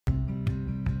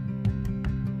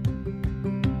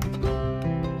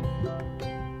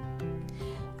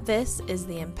This is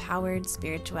the Empowered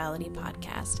Spirituality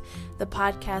Podcast, the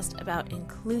podcast about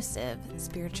inclusive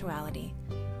spirituality.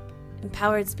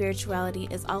 Empowered spirituality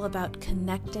is all about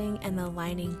connecting and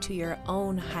aligning to your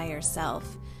own higher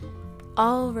self.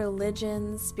 All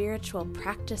religions, spiritual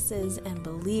practices and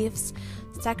beliefs,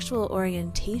 sexual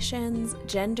orientations,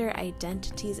 gender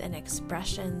identities and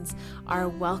expressions are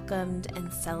welcomed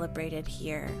and celebrated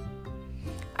here.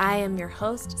 I am your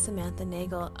host, Samantha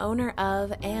Nagel, owner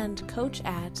of and coach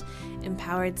at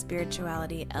Empowered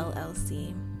Spirituality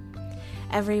LLC.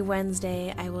 Every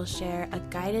Wednesday, I will share a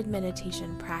guided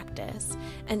meditation practice,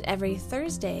 and every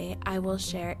Thursday, I will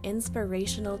share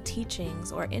inspirational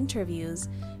teachings or interviews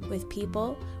with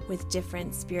people with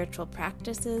different spiritual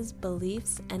practices,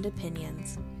 beliefs, and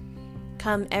opinions.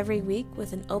 Come every week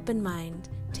with an open mind,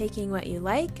 taking what you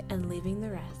like and leaving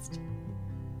the rest.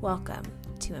 Welcome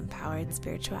to Empowered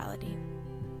Spirituality.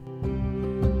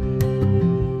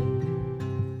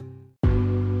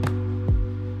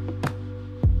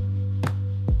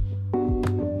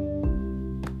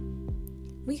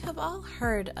 We have all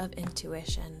heard of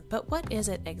intuition, but what is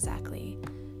it exactly?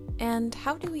 And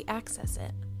how do we access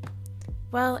it?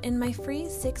 Well, in my free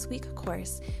 6-week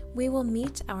course, we will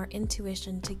meet our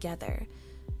intuition together.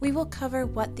 We will cover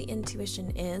what the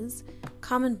intuition is,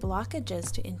 common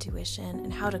blockages to intuition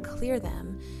and how to clear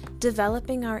them,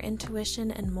 developing our intuition,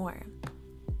 and more.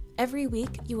 Every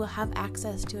week, you will have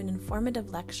access to an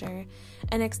informative lecture,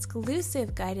 an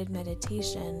exclusive guided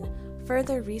meditation,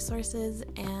 further resources,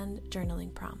 and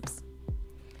journaling prompts.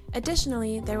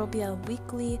 Additionally, there will be a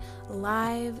weekly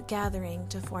live gathering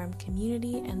to form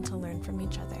community and to learn from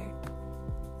each other.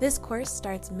 This course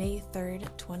starts May 3rd,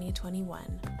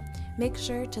 2021. Make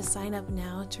sure to sign up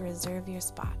now to reserve your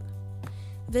spot.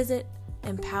 Visit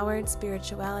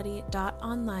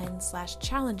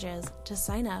empoweredspirituality.online/challenges to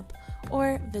sign up,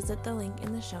 or visit the link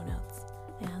in the show notes.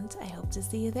 And I hope to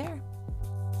see you there.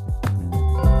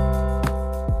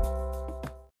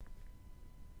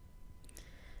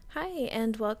 Hi,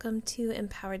 and welcome to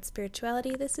Empowered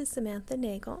Spirituality. This is Samantha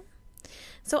Nagel.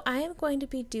 So I am going to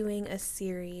be doing a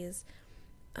series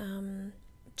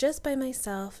just by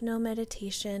myself, no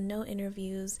meditation, no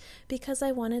interviews, because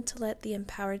I wanted to let the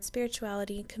Empowered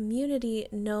Spirituality community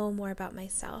know more about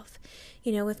myself.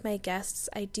 You know, with my guests,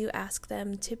 I do ask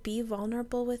them to be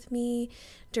vulnerable with me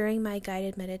during my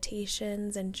guided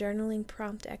meditations and journaling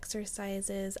prompt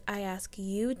exercises. I ask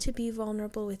you to be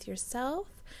vulnerable with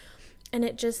yourself, and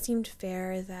it just seemed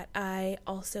fair that I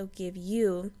also give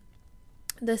you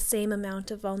the same amount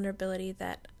of vulnerability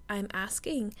that I'm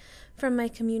asking from my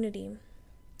community.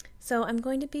 So I'm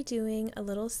going to be doing a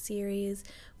little series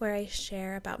where I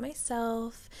share about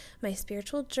myself, my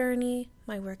spiritual journey,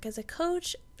 my work as a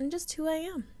coach, and just who I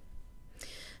am.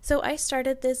 So I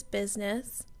started this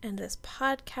business and this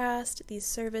podcast, these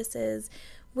services,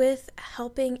 with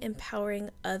empowering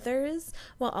others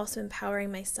while also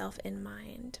empowering myself in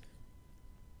mind.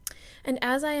 And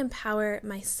as I empower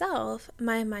myself,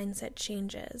 my mindset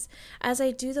changes. As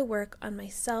I do the work on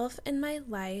myself and my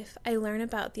life, I learn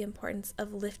about the importance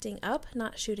of lifting up,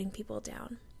 not shooting people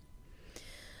down.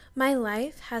 My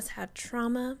life has had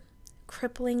trauma,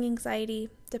 crippling anxiety,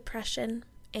 depression,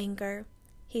 anger,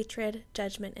 hatred,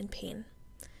 judgment, and pain.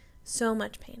 So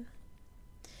much pain.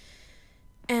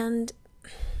 And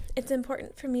it's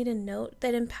important for me to note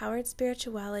that empowered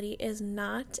spirituality is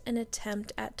not an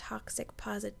attempt at toxic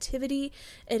positivity.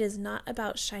 It is not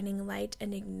about shining light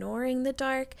and ignoring the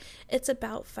dark. It's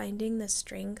about finding the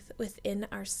strength within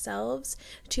ourselves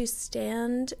to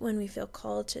stand when we feel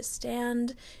called to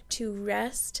stand, to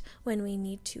rest when we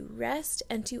need to rest,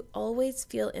 and to always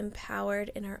feel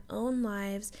empowered in our own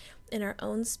lives, in our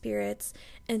own spirits,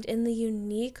 and in the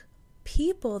unique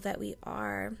people that we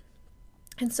are.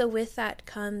 And so with that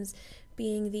comes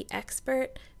being the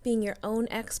expert, being your own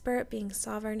expert, being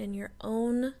sovereign in your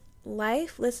own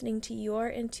life, listening to your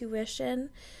intuition.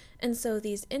 And so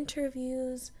these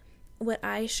interviews, what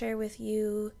I share with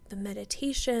you, the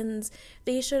meditations,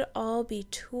 they should all be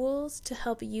tools to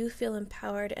help you feel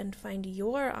empowered and find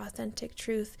your authentic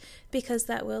truth, because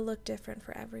that will look different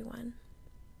for everyone.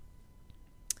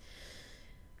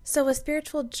 So a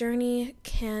spiritual journey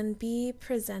can be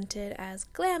presented as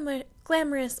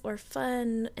glamorous or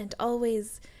fun and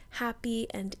always happy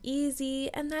and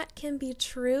easy, and that can be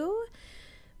true,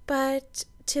 but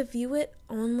to view it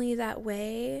only that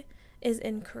way is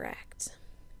incorrect.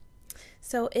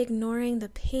 So ignoring the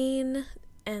pain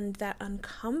and that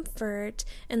uncomfort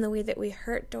and the way that we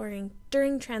hurt during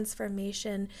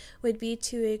transformation would be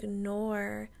to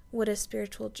ignore what a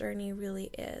spiritual journey really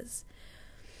is.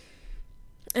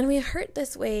 And we hurt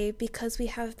this way because we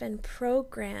have been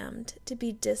programmed to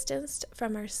be distanced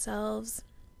from ourselves.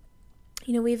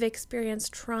 We've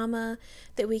experienced trauma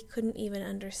that we couldn't even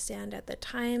understand at the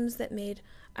times that made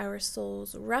our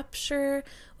souls rupture.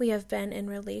 We have been in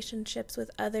relationships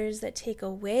with others that take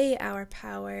away our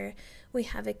power. We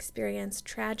have experienced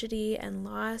tragedy and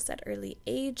loss at early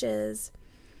ages.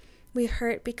 We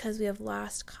hurt because we have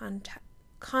lost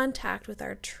contact with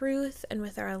our truth and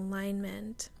with our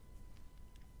alignment.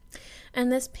 And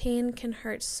this pain can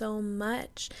hurt so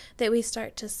much that we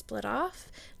start to split off,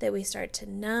 that we start to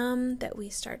numb, that we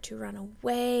start to run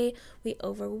away, we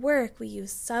overwork, we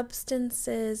use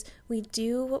substances, we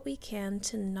do what we can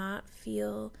to not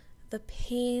feel the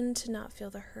pain, to not feel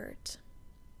the hurt.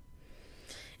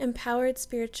 Empowered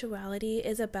spirituality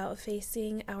is about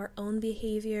facing our own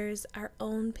behaviors, our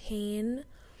own pain,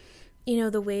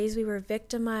 the ways we were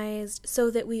victimized, so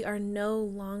that we are no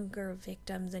longer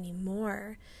victims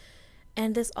anymore.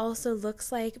 And this also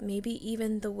looks like maybe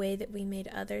even the way that we made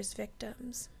others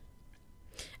victims.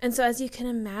 And so as you can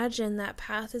imagine, that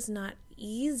path is not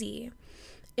easy.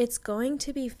 It's going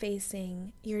to be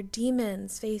facing your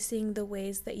demons, facing the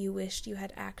ways that you wished you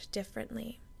had acted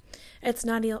differently. It's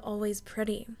not always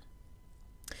pretty.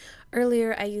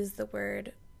 Earlier I used the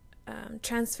word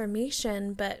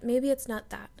transformation, but maybe it's not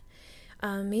that.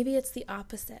 Maybe it's the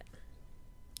opposite.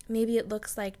 Maybe it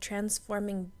looks like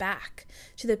transforming back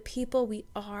to the people we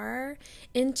are,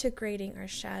 integrating our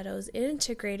shadows,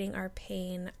 integrating our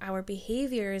pain, our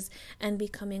behaviors, and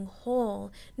becoming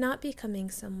whole, not becoming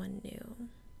someone new.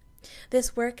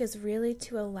 This work is really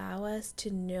to allow us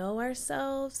to know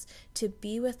ourselves, to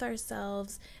be with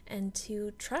ourselves, and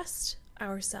to trust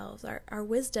ourselves, our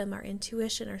wisdom, our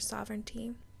intuition, our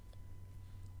sovereignty.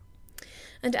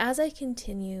 And as I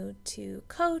continue to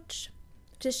coach,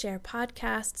 to share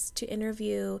podcasts, to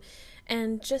interview,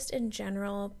 and just in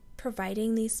general,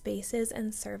 providing these spaces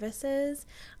and services,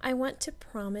 I want to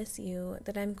promise you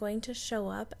that I'm going to show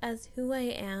up as who I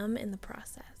am in the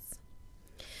process.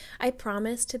 I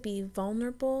promise to be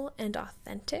vulnerable and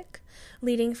authentic,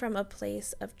 leading from a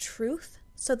place of truth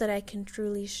so that I can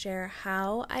truly share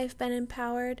how I've been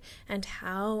empowered and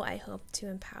how I hope to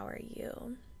empower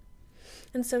you.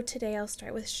 And so today I'll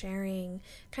start with sharing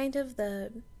kind of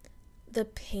the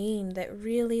pain that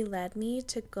really led me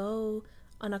to go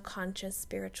on a conscious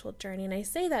spiritual journey. And I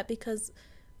say that because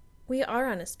we are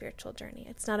on a spiritual journey.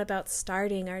 It's not about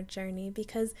starting our journey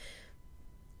because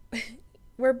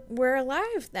we're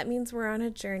alive. That means we're on a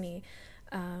journey.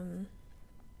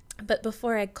 But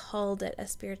before I called it a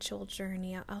spiritual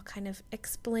journey, I'll kind of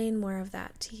explain more of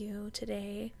that to you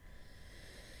today.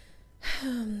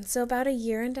 So about 1.5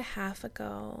 years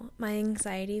ago, my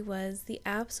anxiety was the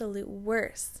absolute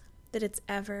worst that it's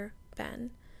ever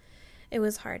been. It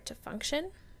was hard to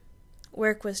function.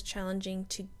 Work was challenging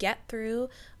to get through,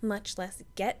 much less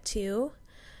get to.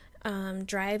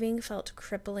 Driving felt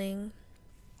crippling.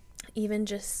 Even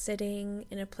just sitting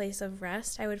in a place of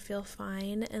rest, I would feel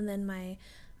fine, and then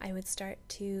I would start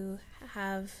to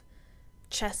have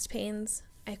chest pains.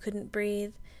 I couldn't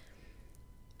breathe.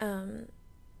 It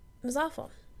was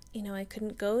awful. I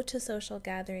couldn't go to social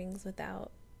gatherings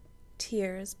without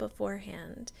tears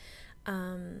beforehand.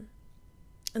 And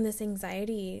this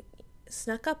anxiety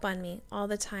snuck up on me all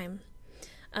the time.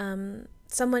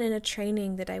 Someone in a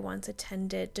training that I once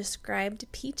attended described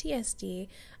PTSD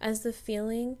as the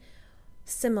feeling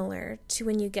similar to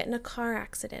when you get in a car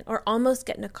accident or almost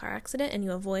get in a car accident and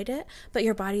you avoid it, but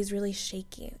your body's really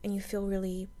shaky and you feel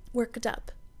really worked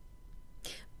up.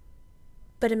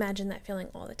 But imagine that feeling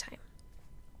all the time.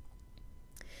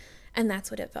 And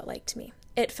that's what it felt like to me.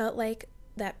 It felt like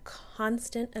that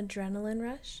constant adrenaline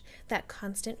rush, that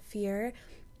constant fear.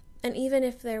 And even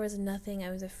if there was nothing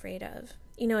I was afraid of,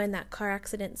 in that car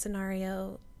accident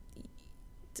scenario,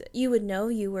 you would know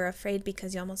you were afraid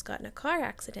because you almost got in a car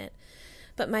accident.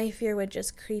 But my fear would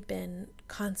just creep in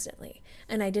constantly.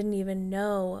 And I didn't even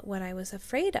know what I was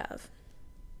afraid of.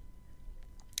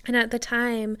 And at the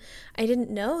time, I didn't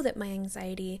know that my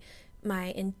anxiety, my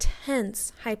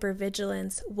intense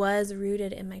hypervigilance was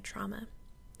rooted in my trauma.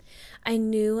 I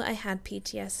knew I had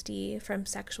PTSD from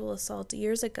sexual assault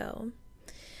years ago,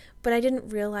 but I didn't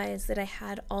realize that I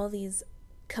had all these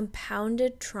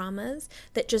compounded traumas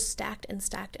that just stacked and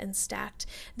stacked and stacked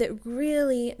that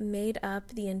really made up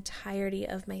the entirety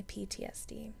of my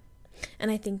PTSD.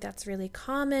 And I think that's really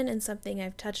common and something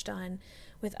I've touched on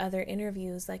with other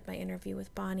interviews, like my interview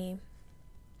with Bonnie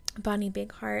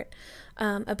Big Heart,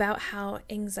 about how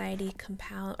anxiety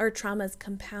traumas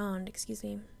compound.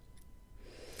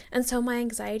 And so my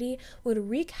anxiety would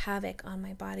wreak havoc on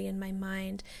my body and my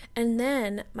mind. And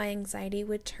then my anxiety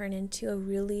would turn into a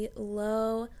really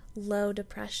low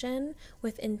depression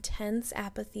with intense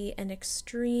apathy and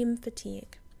extreme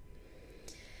fatigue.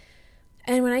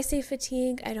 And when I say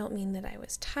fatigue, I don't mean that I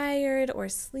was tired or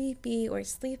sleepy or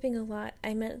sleeping a lot.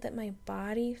 I meant that my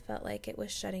body felt like it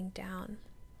was shutting down.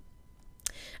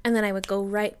 And then I would go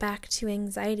right back to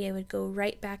anxiety. I would go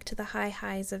right back to the high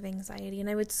highs of anxiety. And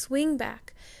I would swing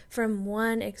back from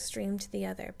one extreme to the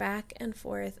other, back and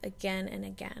forth again and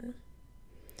again.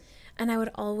 And I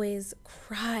would always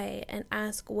cry and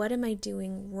ask, what am I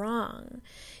doing wrong?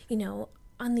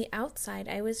 On the outside,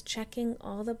 I was checking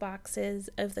all the boxes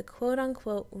of the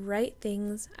quote-unquote right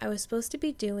things I was supposed to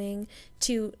be doing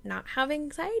to not have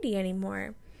anxiety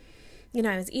anymore.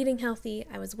 I was eating healthy,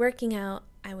 I was working out,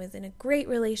 I was in a great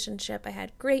relationship, I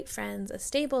had great friends, a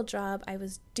stable job, I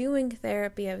was doing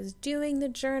therapy, I was doing the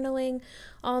journaling,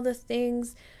 all the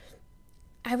things.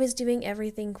 I was doing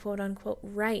everything quote-unquote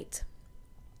right.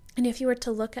 And if you were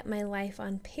to look at my life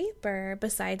on paper,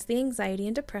 besides the anxiety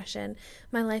and depression,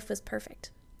 my life was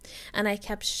perfect. And I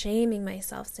kept shaming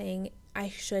myself, saying, I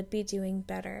should be doing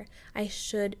better. I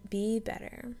should be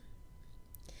better.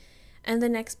 And the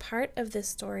next part of this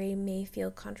story may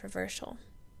feel controversial.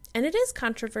 And it is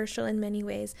controversial in many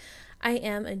ways. I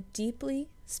am a deeply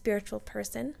spiritual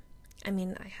person. I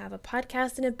have a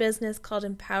podcast and a business called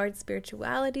Empowered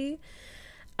Spirituality.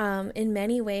 In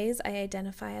many ways, I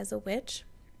identify as a witch.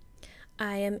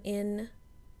 I am in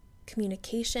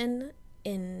communication,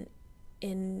 in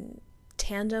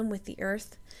tandem with the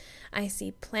earth. I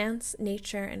see plants,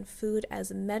 nature, and food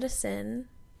as medicine.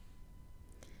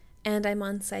 And I'm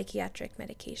on psychiatric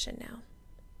medication now.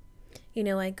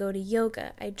 I go to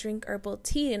yoga, I drink herbal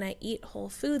tea, and I eat whole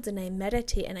foods, and I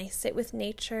meditate, and I sit with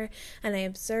nature, and I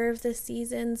observe the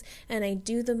seasons, and I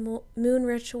do the moon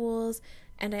rituals,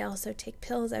 and I also take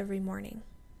pills every morning.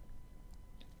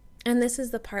 And this is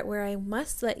the part where I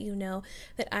must let you know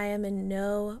that I am in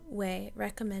no way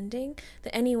recommending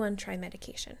that anyone try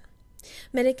medication.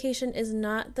 Medication is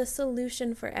not the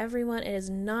solution for everyone. It is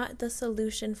not the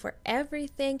solution for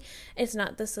everything. It's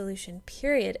not the solution,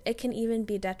 period. It can even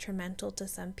be detrimental to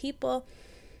some people.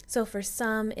 So for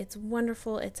some, it's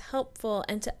wonderful, it's helpful,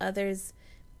 and to others,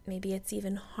 maybe it's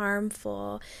even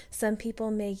harmful. Some people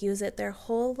may use it their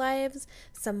whole lives.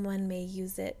 Someone may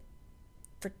use it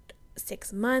for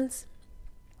 6 months.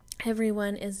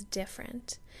 Everyone is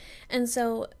different. And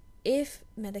so if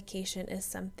medication is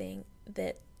something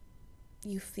that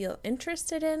you feel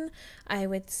interested in, I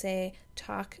would say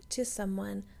talk to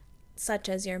someone such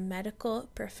as your medical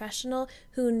professional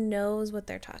who knows what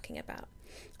they're talking about.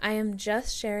 I am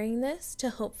just sharing this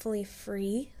to hopefully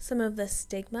free some of the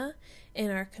stigma in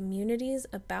our communities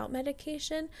about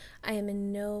medication. I am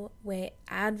in no way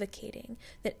advocating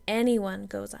that anyone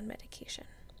goes on medication.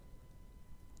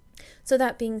 So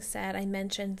that being said, I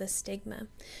mentioned the stigma.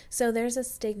 So there's a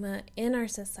stigma in our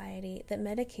society that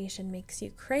medication makes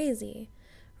you crazy,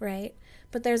 right?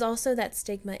 But there's also that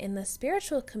stigma in the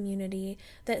spiritual community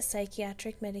that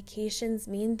psychiatric medications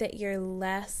mean that you're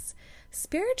less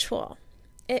spiritual.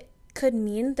 It could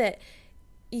mean that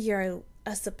you're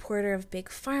a supporter of big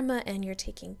pharma and you're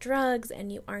taking drugs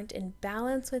and you aren't in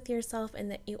balance with yourself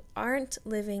and that you aren't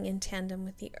living in tandem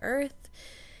with the earth.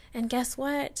 And guess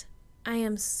what? I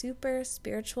am super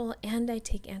spiritual and I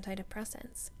take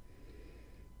antidepressants.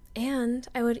 And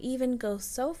I would even go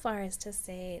so far as to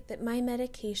say that my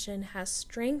medication has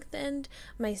strengthened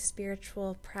my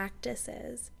spiritual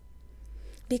practices.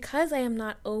 Because I am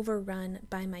not overrun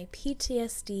by my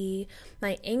PTSD,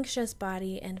 my anxious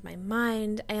body, and my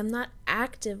mind, I am not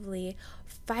actively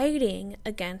fighting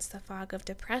against the fog of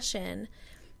depression.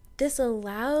 This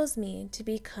allows me to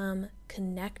become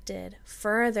connected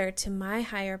further to my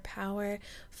higher power,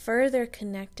 further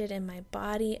connected in my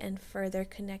body, and further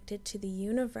connected to the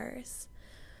universe.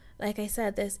 Like I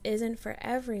said, this isn't for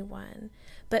everyone,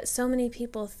 but so many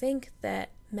people think that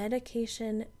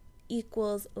medication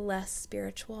equals less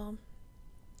spiritual.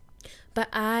 But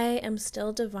I am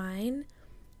still divine,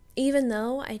 even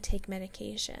though I take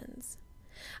medications.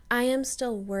 I am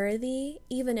still worthy,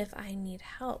 even if I need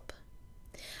help.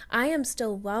 I am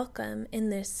still welcome in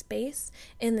this space,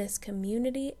 in this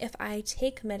community, if I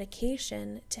take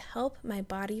medication to help my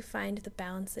body find the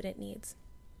balance that it needs.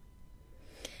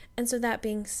 And so that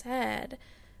being said,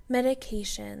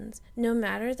 medications, no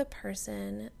matter the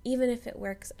person, even if it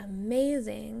works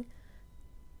amazing,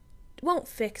 won't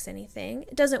fix anything.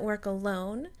 It doesn't work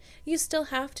alone. You still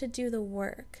have to do the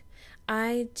work.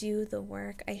 I do the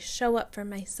work. I show up for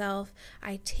myself.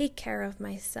 I take care of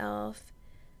myself.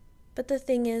 But the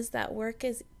thing is that work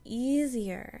is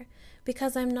easier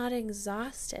because I'm not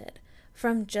exhausted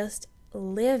from just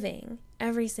living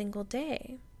every single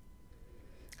day.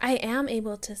 I am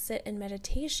able to sit in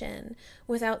meditation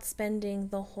without spending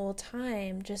the whole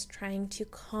time just trying to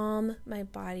calm my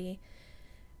body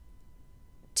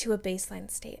to a baseline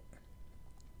state.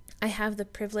 I have the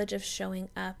privilege of showing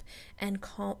up and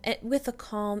with a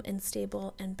calm and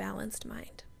stable and balanced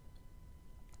mind.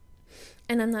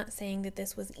 And I'm not saying that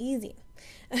this was easy.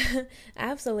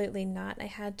 Absolutely not. I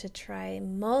had to try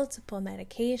multiple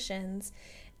medications.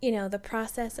 The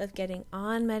process of getting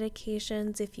on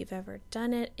medications, if you've ever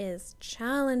done it, is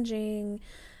challenging.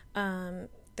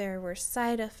 There were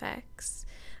side effects.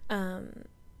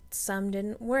 Some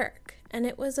didn't work. And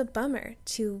it was a bummer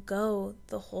to go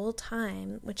the whole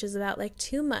time, which is about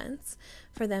 2 months,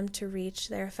 for them to reach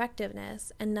their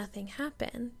effectiveness, and nothing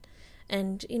happened.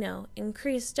 And,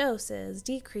 increased doses,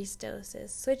 decreased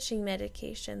doses, switching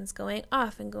medications, going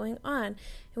off and going on.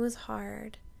 It was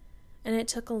hard. And it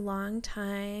took a long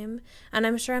time. And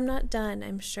I'm sure I'm not done.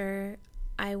 I'm sure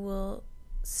I will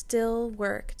still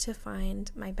work to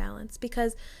find my balance,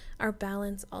 because our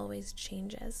balance always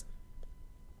changes.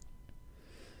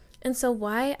 And so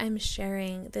why I'm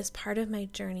sharing this part of my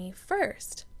journey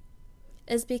first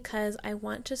is because I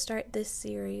want to start this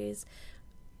series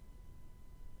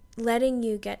letting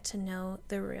you get to know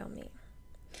the real me.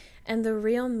 And the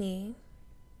real me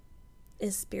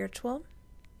is spiritual.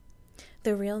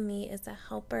 The real me is a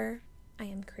helper. I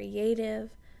am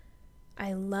creative.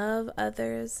 I love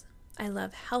others. I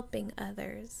love helping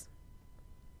others.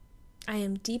 I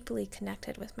am deeply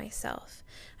connected with myself.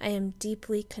 I am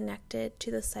deeply connected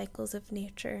to the cycles of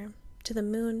nature, to the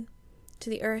moon, to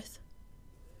the earth,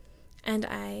 and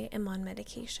I am on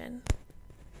medication.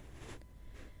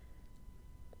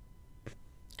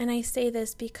 And I say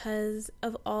this because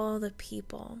of all the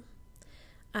people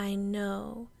I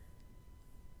know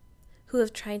who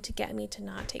have tried to get me to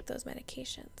not take those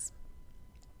medications.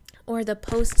 Or the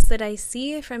posts that I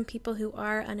see from people who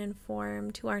are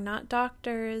uninformed, who are not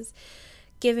doctors,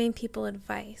 giving people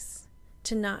advice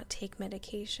to not take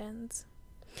medications.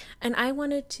 And I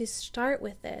wanted to start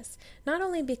with this, not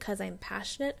only because I'm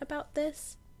passionate about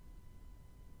this,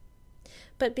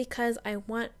 but because I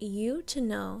want you to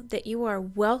know that you are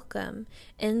welcome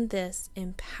in this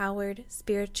empowered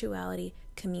spirituality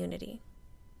community.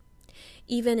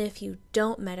 Even if you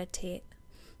don't meditate,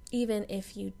 even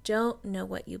if you don't know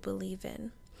what you believe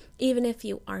in, even if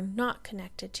you are not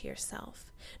connected to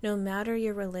yourself, no matter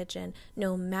your religion,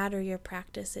 no matter your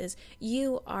practices,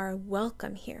 you are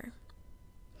welcome here.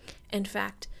 In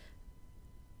fact,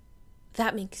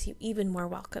 that makes you even more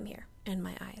welcome here in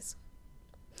my eyes.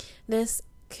 This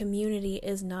community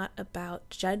is not about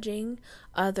judging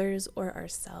others or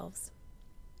ourselves.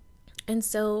 And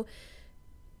so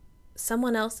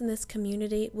someone else in this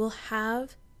community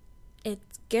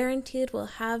it's guaranteed will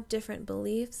have different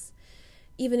beliefs.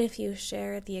 Even if you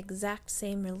share the exact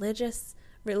same religious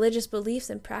beliefs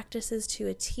and practices to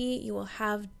a T, you will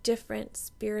have different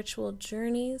spiritual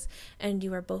journeys, and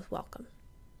you are both welcome.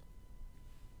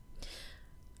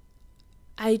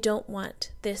 I don't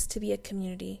want this to be a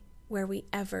community where we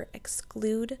ever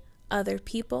exclude other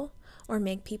people or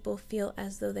make people feel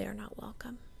as though they are not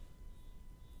welcome.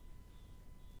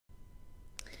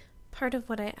 Part of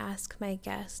what I ask my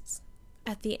guests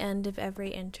at the end of every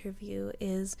interview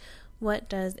is, what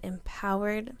does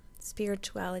empowered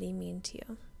spirituality mean to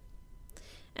you?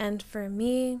 And for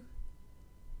me,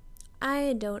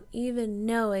 I don't even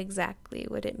know exactly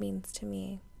what it means to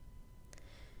me.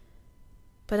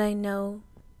 But I know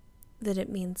that it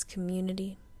means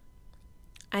community.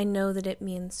 I know that it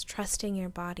means trusting your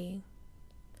body.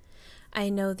 I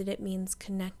know that it means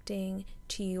connecting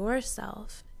to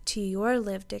yourself, to your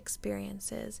lived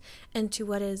experiences, and to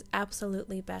what is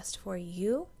absolutely best for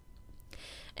you.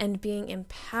 And being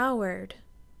empowered,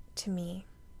 to me,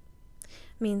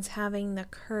 means having the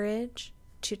courage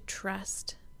to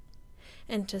trust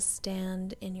and to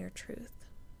stand in your truth.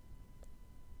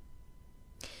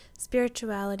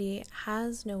 Spirituality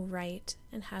has no right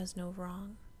and has no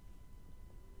wrong,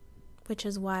 which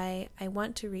is why I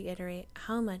want to reiterate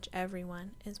how much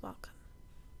everyone is welcome.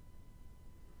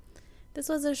 This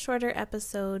was a shorter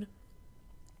episode,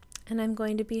 and I'm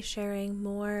going to be sharing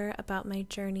more about my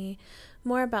journey,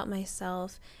 more about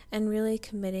myself, and really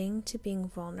committing to being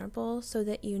vulnerable so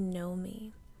that you know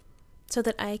me, so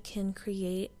that I can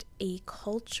create a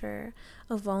culture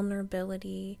of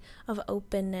vulnerability, of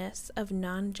openness, of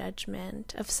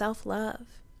non-judgment, of self-love,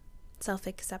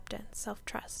 self-acceptance,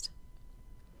 self-trust.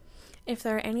 If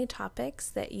there are any topics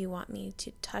that you want me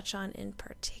to touch on in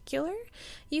particular,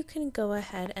 you can go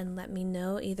ahead and let me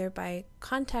know either by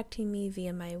contacting me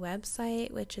via my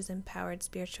website, which is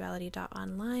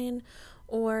empoweredspirituality.online,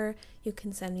 or you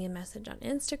can send me a message on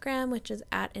Instagram, which is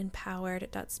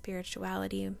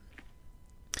 @empowered.spirituality.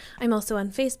 I'm also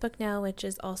on Facebook now, which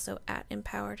is also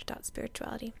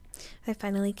 @empowered.spirituality. I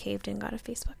finally caved and got a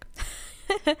Facebook.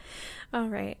 All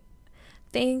right.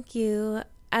 Thank you.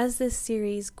 As this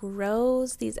series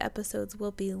grows, these episodes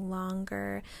will be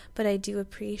longer, but I do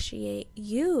appreciate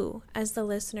you as the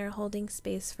listener holding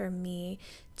space for me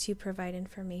to provide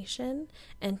information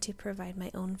and to provide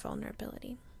my own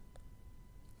vulnerability.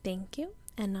 Thank you,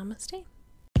 and namaste.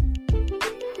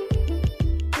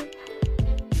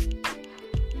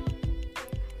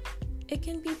 It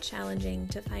can be challenging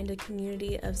to find a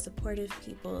community of supportive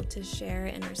people to share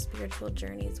in our spiritual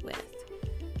journeys with.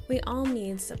 We all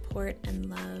need support and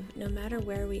love, no matter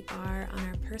where we are on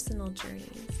our personal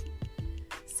journeys.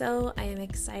 So I am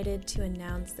excited to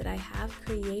announce that I have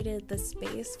created the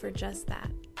space for just that.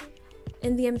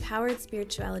 In the Empowered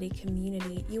Spirituality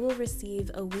community, you will receive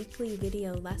a weekly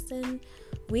video lesson,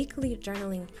 weekly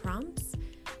journaling prompts,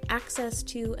 access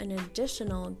to an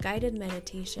additional guided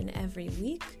meditation every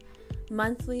week,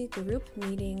 monthly group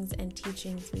meetings and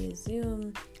teachings via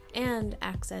Zoom, and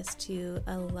access to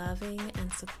a loving and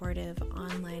supportive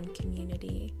online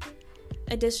community.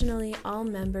 Additionally, all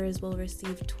members will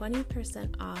receive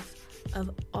 20% off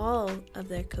of all of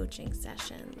their coaching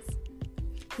sessions.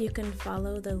 You can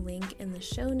follow the link in the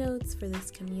show notes for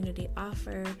this community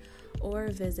offer or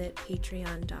visit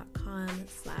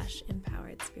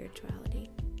patreon.com/empoweredspirituality.